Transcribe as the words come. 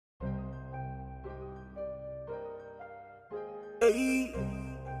Ayy.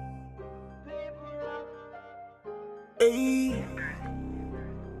 Ayy.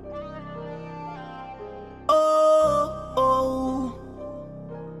 Oh, oh.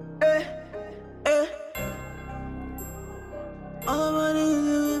 Eh, eh. All of my niggas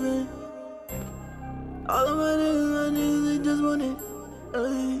are living. All of my niggas, they just want it.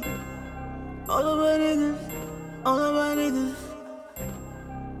 Ayy. All of my niggas, all of my niggas.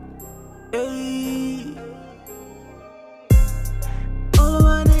 Ayy. All of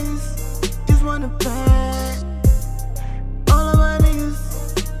my niggas just wanna play. All of my niggas,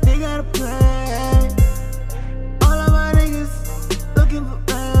 they got a plan. All of my niggas looking for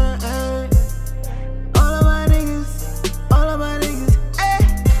pain. All of my niggas, eh.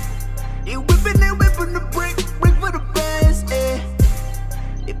 They whipping the brick for the bands, eh.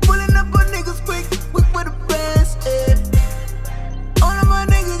 They pulling up on niggas quick for the bands, eh. All of my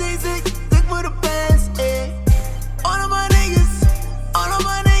niggas, they sick for the bands, eh. All of my niggas,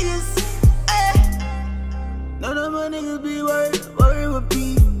 eh. None of my niggas be worried with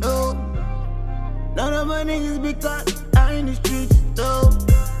beef, no. None of my niggas be caught out in the streets, no.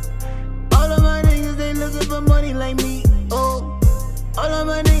 All of my niggas, they looking for money like me, oh. All of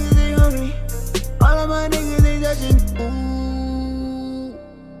my niggas, they hungry. All of my niggas, they judging, ooh.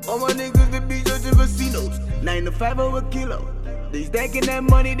 All my niggas, they be judging casinos. 9 to 5 over kilo. They stacking that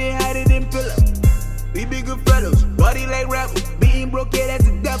money, they hide it in pillow. We be good fellows, body like rebel. Being broke, yeah, that's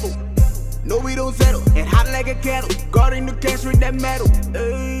the devil. No, we don't settle, and hot like a kettle. Guarding the cash with that metal.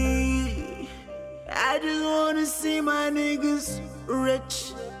 Ay, I just wanna see my niggas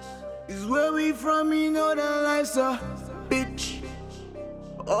rich. Is where we from, you know that life's a bitch.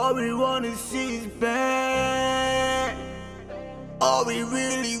 All we wanna see is bad. All we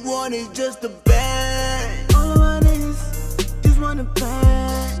really want is just a bag. All of my niggas just wanna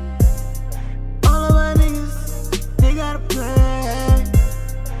play. All of my niggas, they got a plan.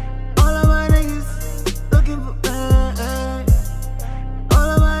 All of my niggas looking for pain. All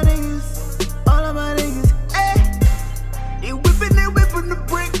of my niggas, eh. They whipping the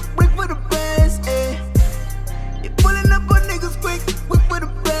brick for the bands, eh. They pulling up on niggas quick for the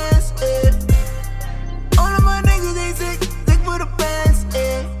bands, eh. All of my niggas, they sick for the bands,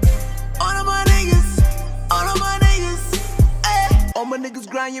 eh. All of my niggas, eh. All my niggas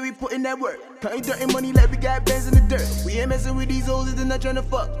grind, yeah, we putting that work. Counting dirty money like we got bands in the dirt. We ain't messing with these hoes, they're not tryna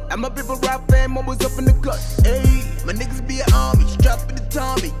fuck. I'm a paper rap fan, almost up in the clutch. Ayy, my niggas be an army, strapped in the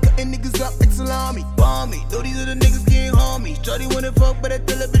Tommy. Cutting niggas up like salami, bomb me. Though these other niggas can't harm me. Shorty wanna fuck, but I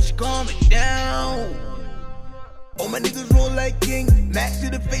tell her bitch calm me down. All my niggas roll like king. Mac to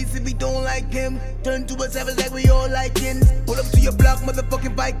the face if we don't like him. Turn to a savage like we all like kings. Pull up to your block,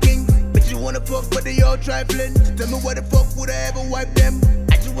 motherfucking Vikings. Bitch, you wanna fuck, but they all trifling. So tell me why the fuck would I ever wipe them?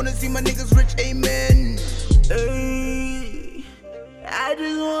 I just wanna see my niggas rich, amen. Ay, I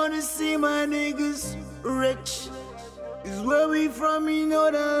just wanna see my niggas rich. Is where we from, you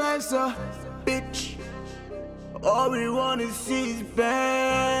know that life's a bitch. All we wanna see is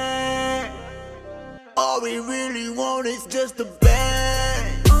bad. All we really want is just a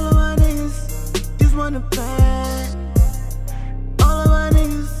bag. All of my niggas just wanna play. All of my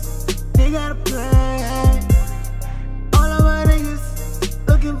niggas, they got a plan.